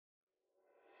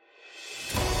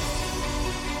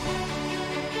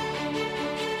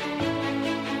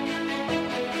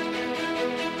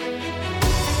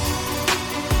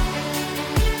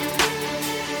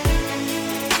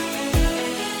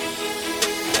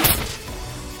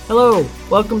Hello,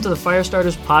 welcome to the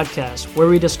Firestarters podcast, where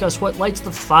we discuss what lights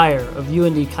the fire of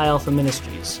UND Chi Alpha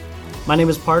Ministries. My name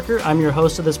is Parker, I'm your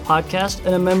host of this podcast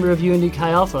and a member of UND Chi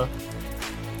Alpha.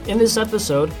 In this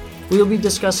episode, we will be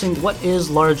discussing what is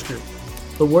large group,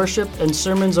 the worship and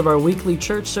sermons of our weekly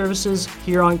church services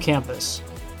here on campus.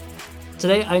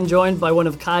 Today, I'm joined by one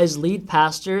of Chi's lead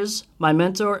pastors, my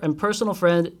mentor and personal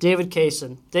friend, David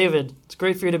Kaysen. David, it's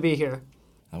great for you to be here.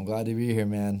 I'm glad to be here,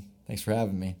 man. Thanks for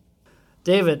having me.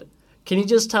 David, can you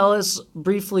just tell us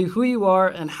briefly who you are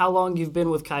and how long you've been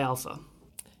with Chi Alpha?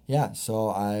 Yeah, so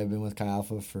I've been with Chi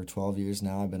Alpha for 12 years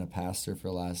now. I've been a pastor for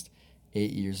the last 8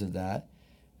 years of that.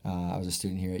 I was a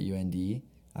student here at UND.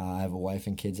 I have a wife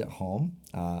and kids at home.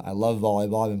 I love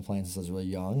volleyball. I've been playing since I was really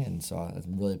young, and so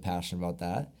I'm really passionate about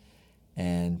that.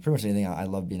 And pretty much anything, I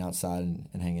love being outside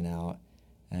and hanging out.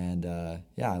 And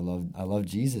I love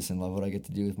Jesus and love what I get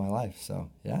to do with my life.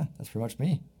 So yeah, that's pretty much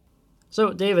me.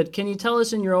 So, David, can you tell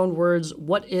us in your own words,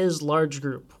 what is large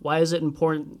group? Why is it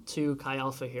important to Chi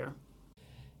Alpha here?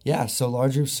 Yeah, so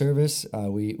large group service,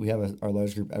 we have our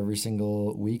large group every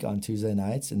single week on Tuesday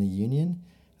nights in the Union.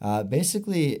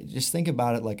 Basically, just think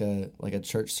about it like a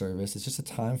church service. It's just a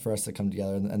time for us to come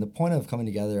together. And the point of coming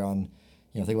together on,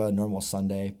 think about a normal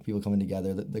Sunday, people coming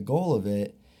together. The goal of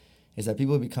it is that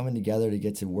people will be coming together to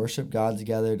get to worship God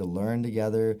together, to learn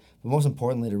together, but most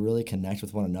importantly, to really connect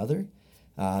with one another.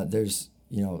 There's,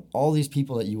 all these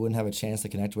people that you wouldn't have a chance to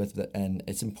connect with, and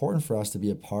it's important for us to be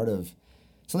a part of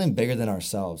something bigger than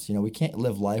ourselves. We can't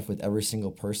live life with every single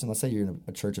person. Let's say you're in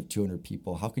a church of 200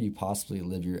 people. How could you possibly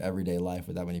live your everyday life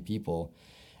with that many people?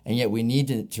 And yet we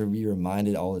need to be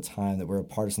reminded all the time that we're a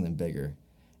part of something bigger.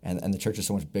 And the church is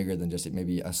so much bigger than just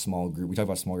maybe a small group. We talked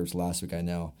about small groups last week, I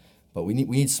know. But we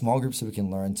need small groups so we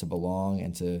can learn to belong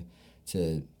and to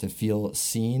feel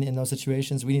seen in those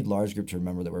situations. We need large groups to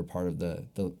remember that we're part of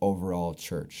the overall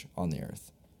church on the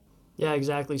earth. Yeah,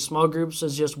 exactly. Small groups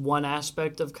is just one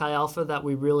aspect of Chi Alpha that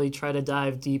we really try to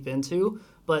dive deep into.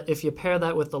 But if you pair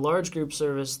that with the large group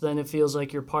service, then it feels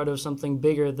like you're part of something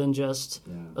bigger than just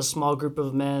a small group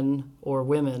of men or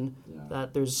women,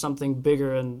 that there's something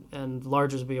bigger and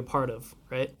larger to be a part of,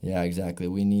 right? Yeah, exactly.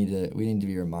 We need to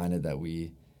be reminded that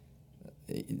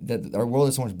that our world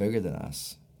is so much bigger than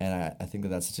us. And I think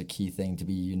that's such a key thing, to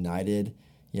be united.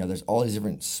 There's all these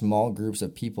different small groups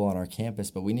of people on our campus,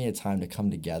 but we need a time to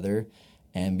come together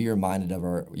and be reminded of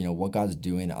our, what God's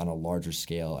doing on a larger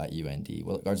scale at UND,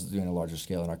 what God's doing on a larger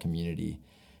scale in our community,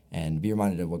 and be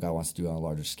reminded of what God wants to do on a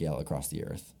larger scale across the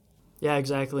earth. Yeah,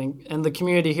 exactly. And the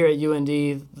community here at UND,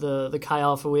 the Chi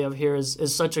Alpha we have here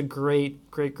is such a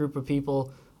great group of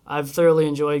people. I've thoroughly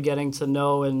enjoyed getting to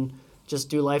know and just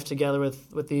do life together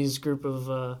with this group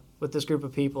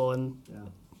of people, and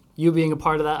you being a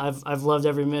part of that, I've loved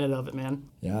every minute of it, man.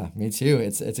 Yeah, me too.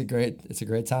 It's a great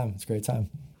time. It's a great time.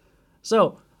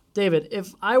 So, David,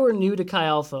 if I were new to Chi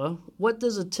Alpha, what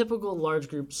does a typical large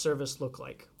group service look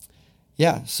like?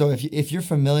 Yeah, so if you're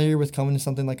familiar with coming to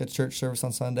something like a church service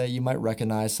on Sunday, you might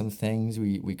recognize some things.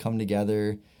 We come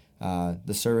together.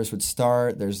 The service would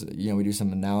start. There's we do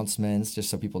some announcements just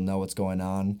so people know what's going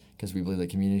on, because we believe that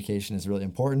communication is really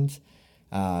important.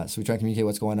 So we try to communicate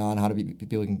what's going on, how to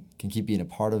people can keep being a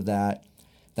part of that.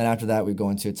 Then after that, we go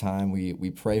into a time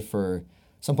we pray for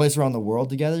some place around the world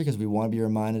together, because we want to be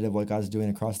reminded of what God's doing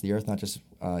across the earth, not just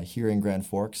here in Grand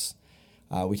Forks.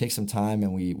 We take some time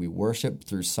and we worship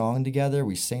through song together.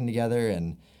 We sing together,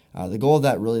 and the goal of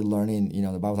that, really learning.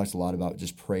 The Bible talks a lot about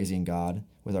just praising God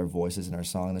with our voices and our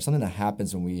song. And there's something that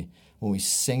happens when we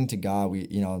sing to God.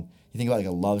 You think about like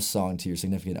a love song to your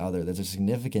significant other. There's a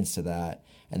significance to that,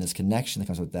 and this connection that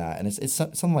comes with that. And it's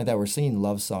something like that. We're singing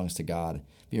love songs to God,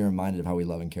 being reminded of how we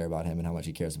love and care about Him and how much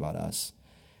He cares about us.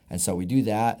 And so we do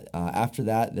that. After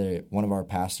that, one of our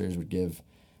pastors would give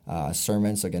a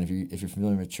sermon. So again, if you're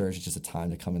familiar with church, it's just a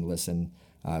time to come and listen,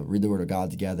 read the Word of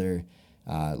God together,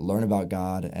 learn about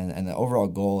God. And the overall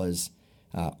goal is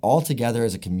all together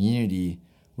as a community,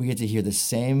 we get to hear the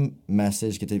same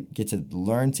message, get to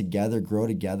learn together, grow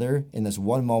together in this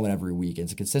one moment every week. And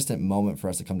it's a consistent moment for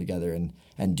us to come together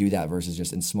and do that versus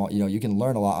just in small. You can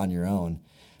learn a lot on your own,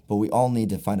 but we all need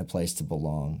to find a place to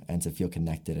belong and to feel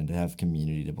connected and to have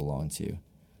community to belong to.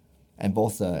 And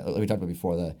both, like we talked about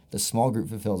before, the small group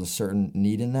fulfills a certain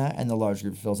need in that, and the large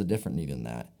group fulfills a different need in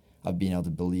that, of being able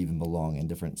to believe and belong in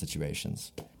different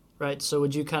situations. Right, so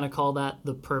would you kind of call that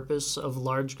the purpose of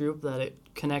large group, that it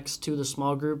connects to the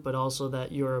small group, but also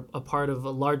that you're a part of a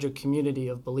larger community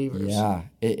of believers? Yeah,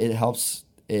 it helps.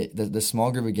 The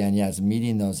small group, again, is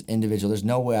meeting those individuals. There's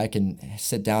no way I can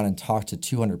sit down and talk to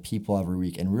 200 people every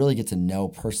week and really get to know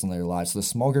personally their lives. So the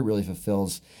small group really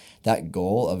fulfills that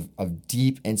goal of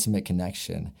deep, intimate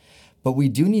connection. But we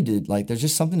do need to, like, there's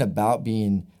just something about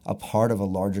being a part of a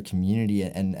larger community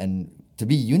and to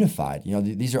be unified. You know,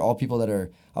 these are all people that are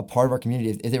a part of our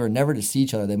community. If they were never to see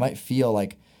each other, they might feel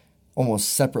like almost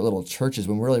separate little churches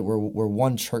when we're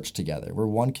one church together. We're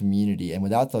one community. And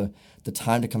without the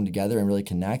time to come together and really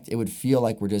connect, it would feel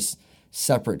like we're just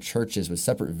separate churches with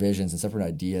separate visions and separate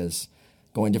ideas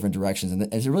going different directions. And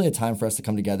it's really a time for us to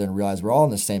come together and realize we're all on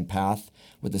the same path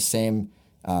with the same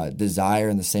desire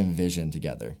and the same vision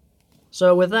together.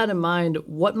 So with that in mind,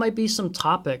 what might be some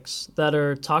topics that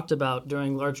are talked about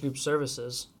during large group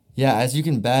services? Yeah, as you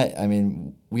can bet, I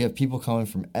mean, we have people coming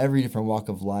from every different walk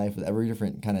of life with every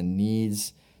different kind of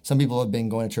needs. Some people have been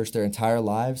going to church their entire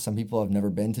lives. Some people have never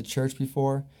been to church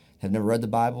before, have never read the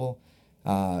Bible.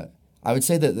 I would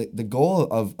say that the goal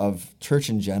of church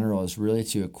in general is really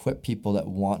to equip people that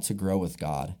want to grow with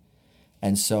God.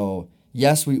 And so,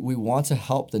 yes, we want to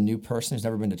help the new person who's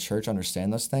never been to church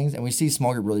understand those things. And we see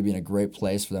small group really being a great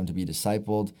place for them to be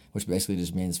discipled, which basically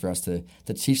just means for us to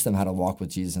teach them how to walk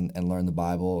with Jesus and learn the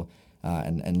Bible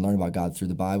and learn about God through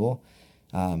the Bible.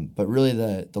 But really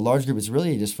the large group is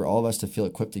really just for all of us to feel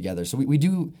equipped together. So we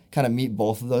do kind of meet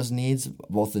both of those needs,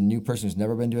 both the new person who's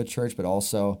never been to a church, but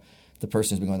also the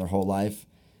person who's been going their whole life.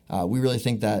 We really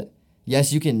think that,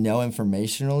 yes, you can know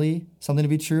informationally something to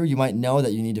be true. You might know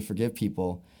that you need to forgive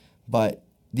people, but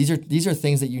these are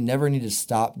things that you never need to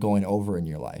stop going over in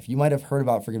your life. You might have heard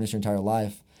about forgiveness your entire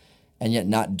life and yet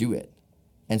not do it.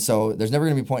 And so there's never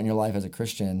going to be a point in your life as a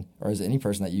Christian or as any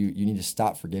person that you need to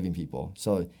stop forgiving people.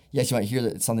 So yes, you might hear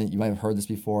that it's something, you might have heard this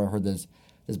before, heard this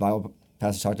Bible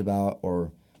passage talked about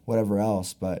or whatever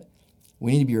else, but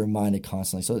we need to be reminded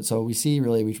constantly. So we see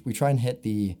really, we try and hit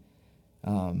the,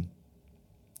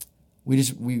 we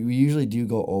usually do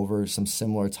go over some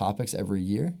similar topics every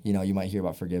year. You know, you might hear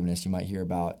about forgiveness. You might hear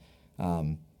about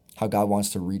how God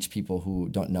wants to reach people who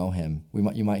don't know Him.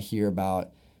 You might hear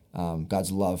about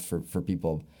God's love for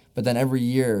people. But then every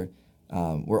year,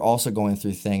 we're also going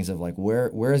through things of like,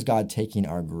 where is God taking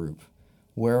our group?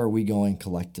 Where are we going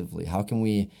collectively? How can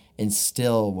we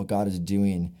instill what God is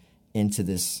doing into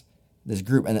this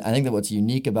group? And I think that what's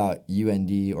unique about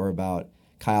UND or about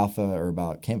Chi Alpha or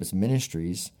about campus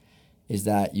ministries is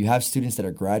that you have students that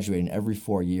are graduating every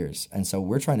 4 years. And so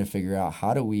we're trying to figure out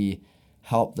how do we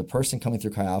help the person coming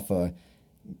through Chi Alpha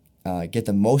get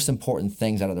the most important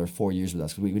things out of their 4 years with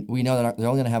us. Because we know that they're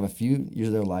only going to have a few years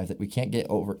of their life that we can't get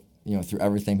over, through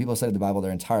everything. People have studied the Bible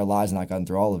their entire lives and not gotten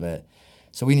through all of it.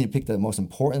 So we need to pick the most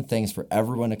important things for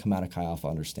everyone to come out of Chi Alpha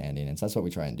understanding. And so that's what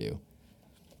we try and do.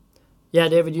 Yeah,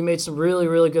 David, you made some really,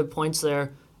 really good points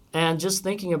there. And just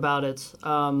thinking about it,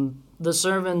 the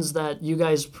sermons that you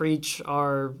guys preach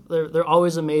they're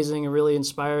always amazing and really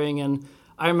inspiring. And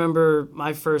I remember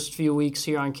my first few weeks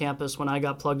here on campus when I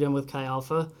got plugged in with Chi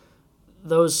Alpha.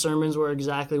 Those sermons were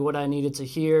exactly what I needed to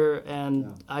hear,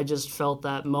 and I just felt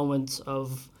that moment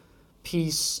of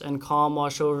peace and calm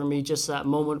wash over me. Just that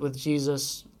moment with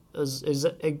Jesus it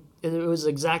was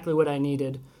exactly what I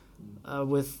needed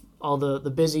with all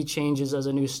the busy changes as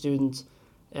a new student.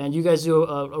 And you guys do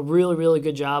a really, really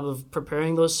good job of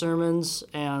preparing those sermons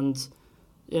and,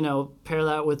 pair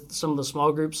that with some of the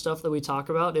small group stuff that we talk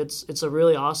about. It's a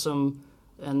really awesome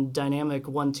and dynamic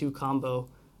 1-2 combo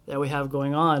that we have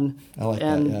going on. I like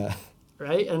that, yeah.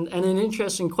 Right? And an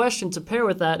interesting question to pair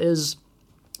with that is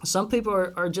some people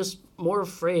are just more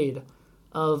afraid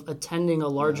of attending a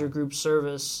larger group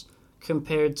service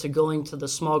compared to going to the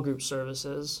small group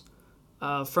services.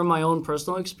 From my own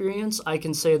personal experience, I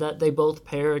can say that they both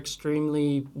pair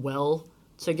extremely well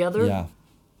together. Yeah.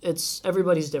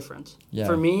 Everybody's different. Yeah.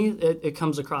 For me, it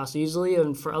comes across easily,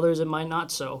 and for others, it might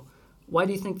not so. Why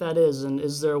do you think that is, and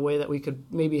is there a way that we could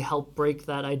maybe help break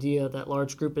that idea that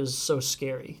large group is so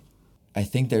scary? I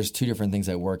think there's two different things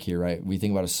at work here, right? We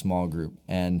think about a small group,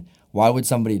 and why would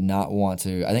somebody not want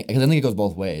to? Because I think it goes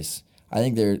both ways. I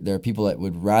think there are people that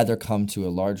would rather come to a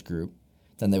large group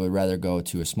than they would rather go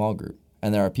to a small group.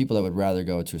 And there are people that would rather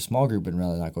go to a small group and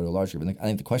rather not go to a large group. And I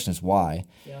think the question is why.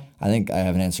 Yeah. I think I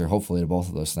have an answer, hopefully, to both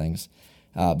of those things.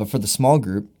 But for the small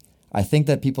group, I think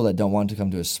that people that don't want to come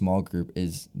to a small group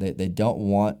is they don't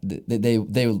want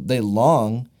they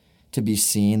long to be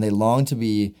seen, they long to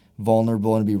be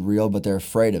vulnerable and be real, but they're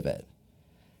afraid of it.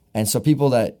 And so people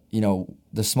that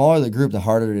the smaller the group, the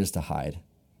harder it is to hide.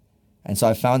 And so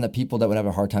I found that people that would have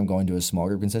a hard time going to a small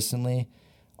group consistently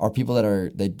are people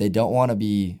that they don't want to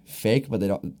be fake, but they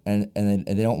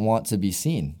don't want to be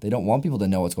seen. They don't want people to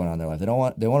know what's going on in their life.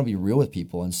 They want to be real with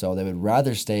people, and so they would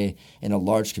rather stay in a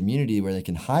large community where they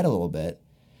can hide a little bit.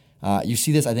 You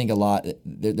see this, I think, a lot.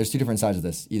 There's two different sides of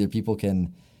this. Either people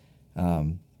can,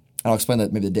 I'll explain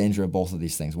maybe the danger of both of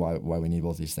these things, why we need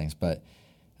both of these things. But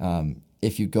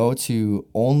If you go to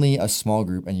only a small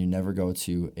group and you never go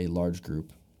to a large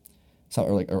group,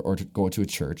 or to go to a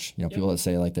church, people that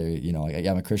say like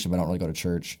I'm a Christian but I don't really go to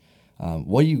church.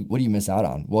 What do you miss out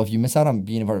on? Well, if you miss out on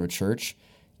being a part of a church,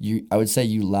 I would say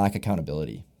you lack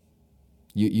accountability.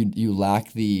 You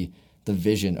lack the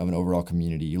vision of an overall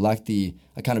community. You lack the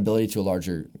accountability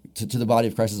to to the body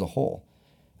of Christ as a whole.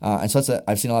 And so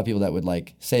I've seen a lot of people that would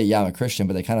like say, yeah, I'm a Christian,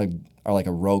 but they kind of are like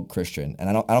a rogue Christian. And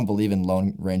I don't believe in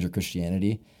Lone Ranger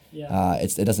Christianity. Yeah.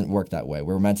 It doesn't work that way.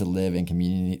 We're meant to live in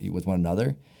community with one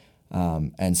another.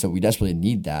 And so we desperately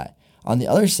need that. On the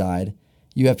other side,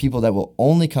 you have people that will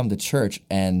only come to church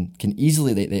and can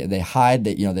easily, they hide,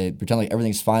 they pretend like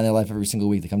everything's fine in their life every single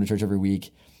week. They come to church every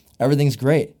week. Everything's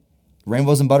great.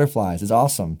 Rainbows and butterflies. It's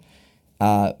awesome.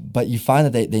 But you find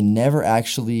that they never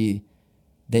actually,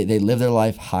 they live their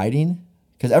life hiding,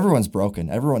 because everyone's broken.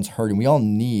 Everyone's hurting. We all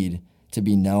need to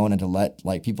be known and to let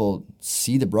like people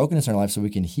see the brokenness in our life so we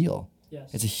can heal.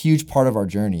 Yes. It's a huge part of our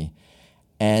journey.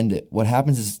 And what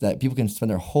happens is that people can spend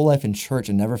their whole life in church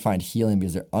and never find healing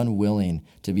because they're unwilling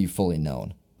to be fully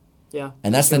known. Yeah.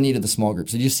 And that's the need of the small group.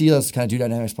 So you see those kind of two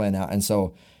dynamics playing out. And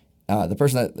so the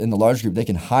person that in the large group, they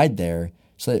can hide there.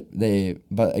 So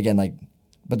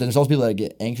but there's also people that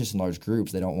get anxious in large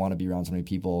groups. They don't want to be around so many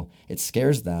people. It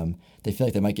scares them. They feel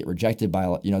like they might get rejected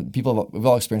by, people. We've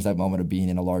all experienced that moment of being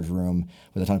in a large room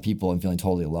with a ton of people and feeling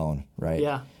totally alone, right?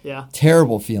 Yeah, yeah.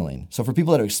 Terrible feeling. So for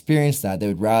people that have experienced that, they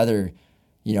would rather,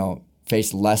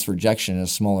 face less rejection in a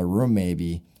smaller room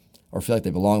maybe, or feel like they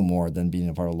belong more than being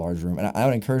a part of a large room. And I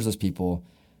would encourage those people,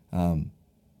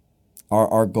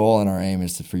 our goal and our aim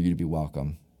is for you to be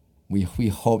welcome. We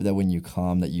hope that when you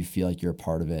come that you feel like you're a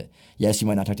part of it. Yes, you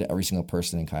might not talk to every single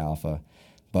person in Chi Alpha,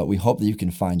 but we hope that you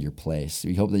can find your place.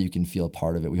 We hope that you can feel a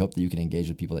part of it. We hope that you can engage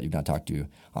with people that you've not talked to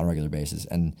on a regular basis.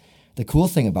 And the cool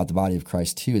thing about the body of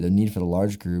Christ too, the need for the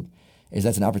large group, is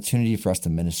that's an opportunity for us to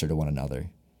minister to one another.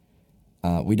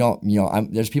 We don't,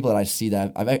 there's people that I see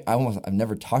that I've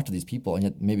never talked to these people, and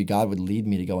yet maybe God would lead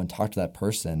me to go and talk to that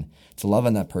person, to love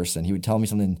on that person. He would tell me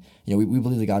something, we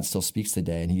believe that God still speaks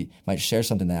today, and he might share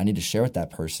something that I need to share with that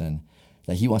person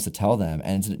that he wants to tell them.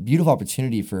 And it's a beautiful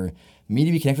opportunity for me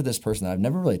to be connected with this person that I've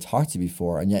never really talked to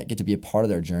before, and yet get to be a part of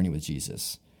their journey with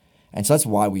Jesus. And so that's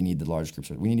why we need the large groups.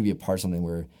 We need to be a part of something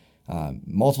where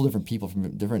multiple different people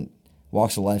from different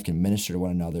walks of life can minister to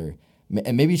one another.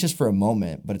 And maybe it's just for a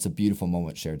moment, but it's a beautiful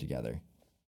moment shared together.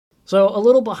 So a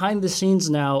little behind the scenes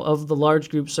now of the large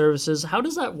group services, how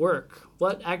does that work?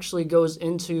 What actually goes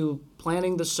into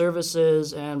planning the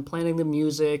services and planning the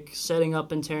music, setting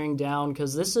up and tearing down?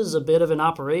 Because this is a bit of an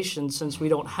operation since we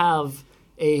don't have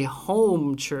a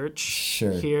home church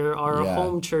here. Our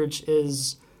home church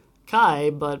is Chi,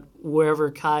 but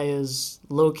wherever Chi is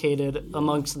located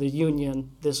amongst the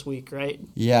union this week, right?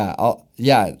 Yeah,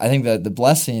 I think that the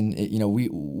blessing,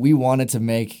 we wanted to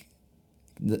make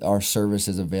our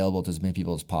services available to as many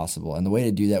people as possible, and the way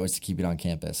to do that was to keep it on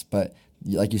campus. But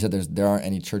like you said, there aren't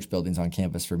any church buildings on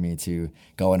campus for me to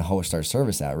go and host our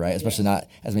service at, right? Especially not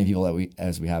as many people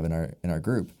as we have in our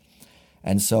group,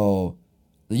 and so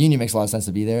the union makes a lot of sense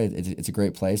to be there. It's a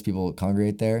great place; people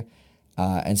congregate there.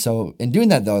 And so in doing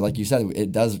that, though, like you said,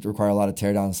 it does require a lot of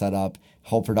tear down, setup,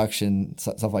 whole production,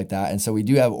 stuff like that. And so we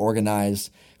do have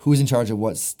organized who's in charge of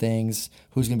what things,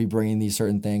 who's going to be bringing these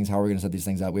certain things, how we're going to set these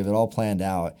things up. We have it all planned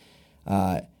out.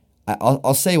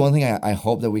 I'll say one thing I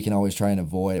hope that we can always try and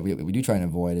avoid, we do try and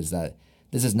avoid, is that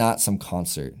this is not some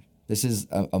concert. This is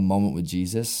a moment with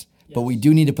Jesus. Yes. But we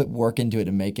do need to put work into it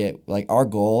to make it, like, our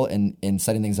goal in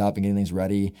setting things up and getting things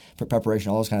ready for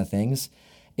preparation, all those kind of things,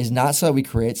 is not so that we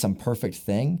create some perfect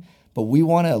thing, but we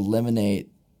want to eliminate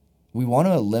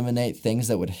things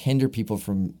that would hinder people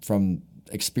from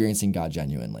experiencing God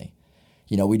genuinely.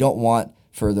 We don't want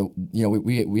for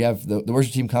we have the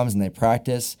worship team comes and they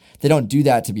practice. They don't do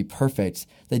that to be perfect.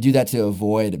 They do that to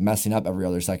avoid messing up every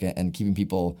other second and keeping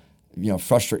people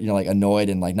frustrated, like annoyed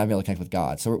and like not being able to connect with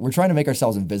God. So we're trying to make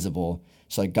ourselves invisible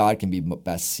so like God can be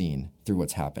best seen through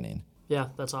what's happening. Yeah,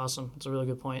 that's awesome. That's a really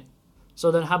good point. So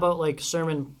then how about like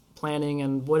sermon planning,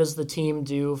 and what does the team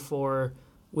do for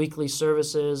weekly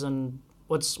services, and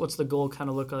what's the goal kind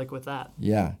of look like with that?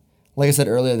 Yeah. Like I said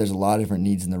earlier, there's a lot of different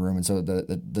needs in the room, and so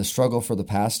the struggle for the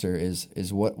pastor is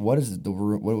what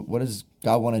does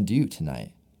God want to do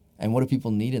tonight? And what do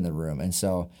people need in the room? And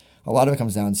so a lot of it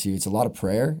comes down to, it's a lot of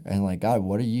prayer and like, God,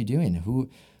 what are you doing?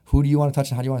 Who do you want to touch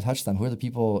and how do you want to touch them? Who are the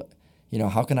people,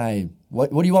 how can what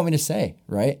do you want me to say,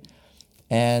 right?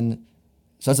 And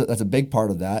so that's a big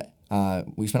part of that.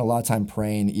 We spend a lot of time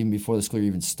praying even before the school year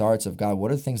even starts of, God,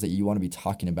 what are the things that you want to be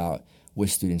talking about with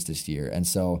students this year? And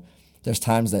so there's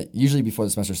times that usually before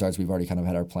the semester starts, we've already kind of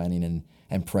had our planning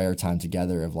and prayer time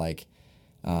together of like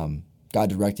God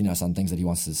directing us on things that he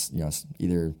wants to,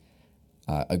 either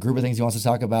a group of things he wants to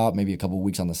talk about, maybe a couple of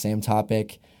weeks on the same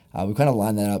topic. We kind of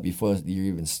line that up before the year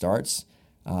even starts.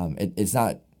 It's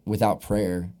not without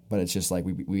prayer, but it's just like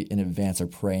we in advance are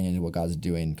praying into what God's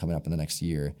doing coming up in the next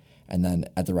year, and then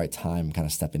at the right time kind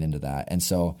of stepping into that. And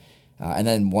so, and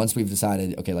then once we've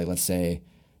decided, okay, like let's say,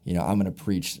 I'm going to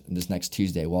preach this next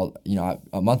Tuesday. Well,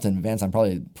 a month in advance, I'm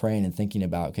probably praying and thinking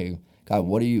about, okay, God,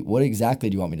 what exactly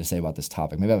do you want me to say about this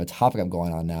topic? Maybe I have a topic I'm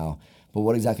going on now, but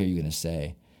what exactly are you going to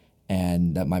say?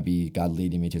 And that might be God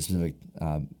leading me to a specific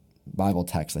Bible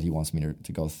text that he wants me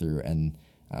to go through. And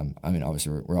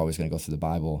obviously we're always going to go through the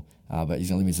Bible, but he's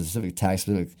going to lead me to specific texts,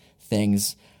 specific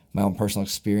things, my own personal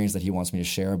experience that he wants me to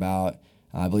share about.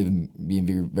 I believe in being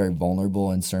very, very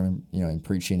vulnerable in sermon, in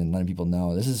preaching and letting people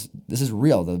know this is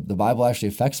real. The Bible actually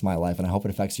affects my life, and I hope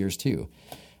it affects yours too.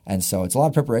 And so it's a lot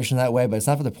of preparation that way, but it's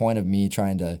not for the point of me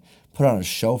trying to put on a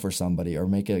show for somebody or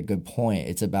make it a good point.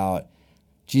 It's about,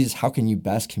 Jesus, how can you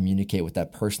best communicate with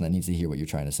that person that needs to hear what you're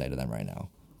trying to say to them right now?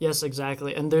 Yes,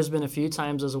 exactly. And there's been a few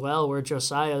times as well where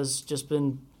Josiah's just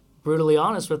been brutally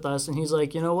honest with us, and he's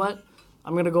like, you know what?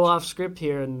 I'm going to go off script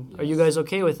here, and are you guys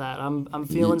okay with that? I'm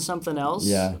feeling something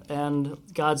else, and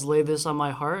God's laid this on my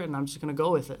heart, and I'm just going to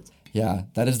go with it. Yeah,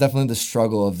 that is definitely the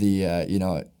struggle of the,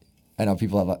 I know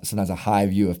people have sometimes a high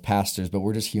view of pastors, but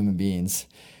we're just human beings,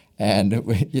 and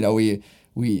we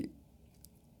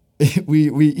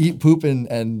eat, poop,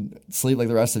 and sleep like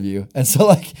the rest of you, and so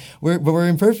like we're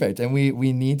imperfect, and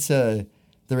we need to.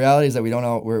 The reality is that we don't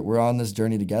know we're on this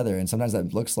journey together, and sometimes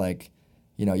that looks like,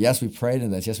 yes, we've prayed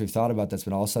into this, yes, we've thought about this,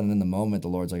 but all of a sudden in the moment, the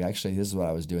Lord's like, actually, this is what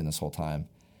I was doing this whole time,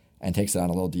 and takes it on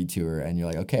a little detour, and you're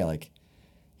like, okay, like,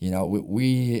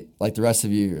 we like the rest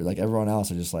of you, like everyone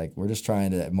else, are just like, we're just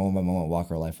trying to moment by moment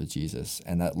walk our life with Jesus,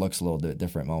 and that looks a little bit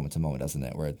different moment to moment, doesn't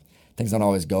it? Where things don't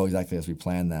always go exactly as we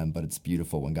plan them, but it's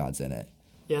beautiful when God's in it.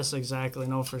 Yes, exactly.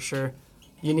 No, for sure.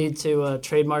 You need to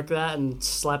trademark that and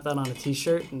slap that on a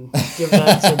T-shirt and give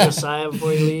that to Josiah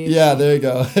before he leaves. Yeah, there you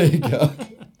go. There you go.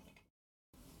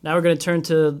 Now we're going to turn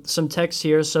to some text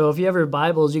here. So if you have your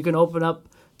Bibles, you can open up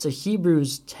to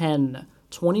Hebrews 10,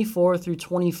 24 through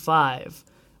 25,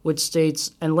 which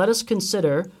states, "And let us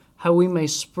consider how we may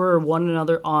spur one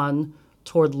another on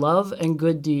toward love and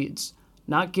good deeds,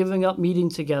 not giving up meeting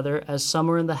together as some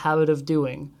are in the habit of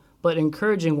doing, but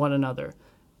encouraging one another,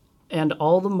 and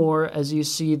all the more as you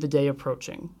see the day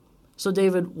approaching." So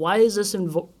David, why is this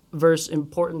verse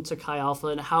important to Chi Alpha,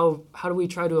 and how do we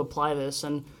try to apply this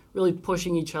and really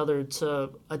pushing each other to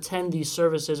attend these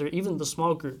services or even the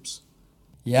small groups?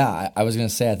 Yeah, I was going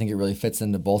to say, I think it really fits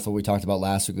into both what we talked about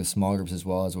last week with small groups as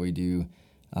well as what we do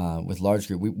with large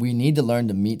group. We need to learn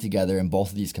to meet together in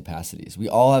both of these capacities. We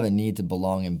all have a need to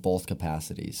belong in both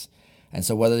capacities. And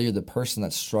so whether you're the person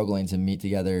that's struggling to meet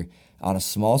together on a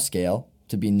small scale,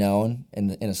 to be known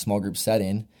in a small group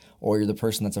setting, or you're the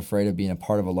person that's afraid of being a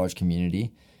part of a large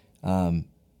community,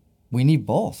 we need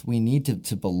both. We need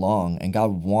to belong, and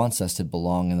God wants us to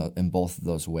belong in both of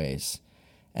those ways.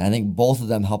 And I think both of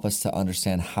them help us to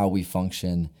understand how we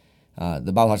function.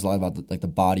 The Bible talks a lot about the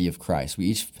body of Christ. We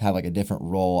each have like a different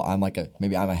role.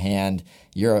 Maybe I'm a hand,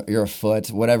 you're a foot,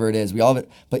 whatever it is. We all have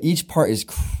it, but each part is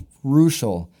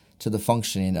crucial to the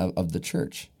functioning of the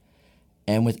church.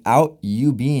 And without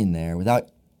you being there,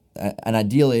 and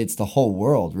ideally it's the whole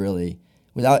world really,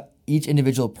 without each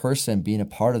individual person being a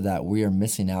part of that, we are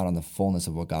missing out on the fullness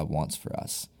of what God wants for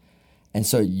us. And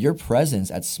so your presence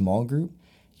at small group,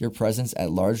 your presence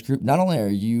at large group, not only are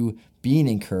you being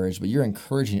encouraged, but you're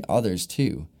encouraging others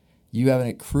too. You have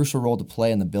a crucial role to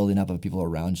play in the building up of people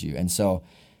around you. And so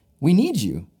we need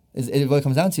you. What it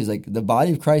comes down to is like the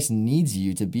body of Christ needs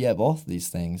you to be at both of these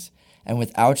things. And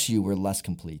without you, we're less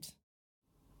complete.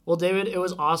 Well, David, it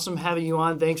was awesome having you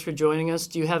on. Thanks for joining us.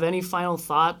 Do you have any final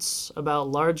thoughts about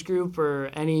large group or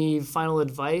any final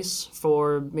advice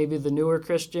for maybe the newer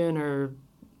Christian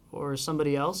or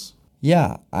somebody else?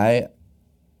 Yeah, I'd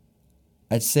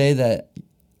say that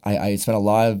I spent a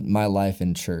lot of my life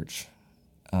in church,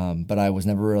 but I was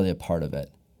never really a part of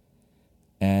it.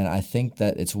 And I think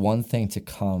that it's one thing to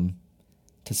come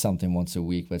to something once a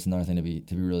week, but it's another thing to be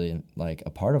really like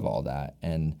a part of all that.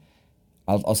 And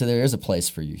I'll say there is a place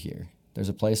for you here. There's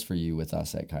a place for you with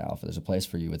us at Chi Alpha. There's a place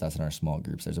for you with us in our small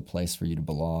groups. There's a place for you to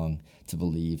belong, to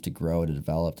believe, to grow, to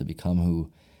develop, to become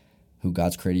who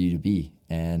God's created you to be.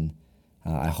 And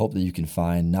I hope that you can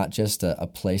find not just a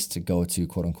place to go to,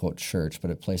 quote unquote, church,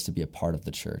 but a place to be a part of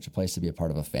the church, a place to be a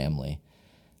part of a family.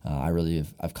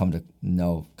 I've come to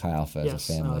know Chi Alpha as a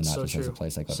family, not just as a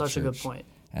place I go to church. Such a good point.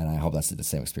 And I hope that's the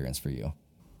same experience for you.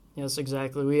 Yes,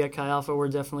 exactly. We at Chi Alpha, we're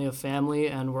definitely a family,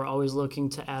 and we're always looking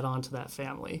to add on to that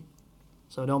family.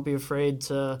 So don't be afraid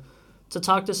to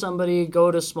talk to somebody,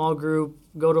 go to small group,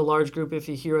 go to large group if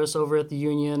you hear us over at the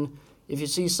Union. If you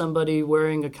see somebody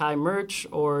wearing a Chi merch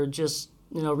or just,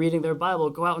 reading their Bible,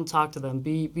 go out and talk to them.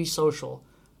 Be social,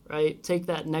 right? Take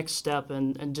that next step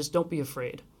and just don't be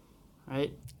afraid,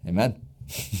 right? Amen.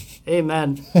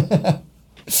 Amen.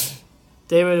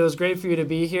 David, it was great for you to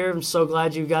be here. I'm so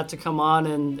glad you got to come on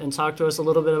and talk to us a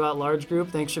little bit about large group.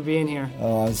 Thanks for being here.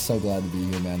 Oh, I'm so glad to be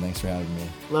here, man. Thanks for having me.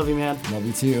 Love you, man. Love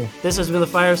you too. This has been the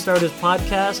Fire Starters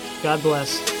Podcast. God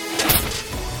bless.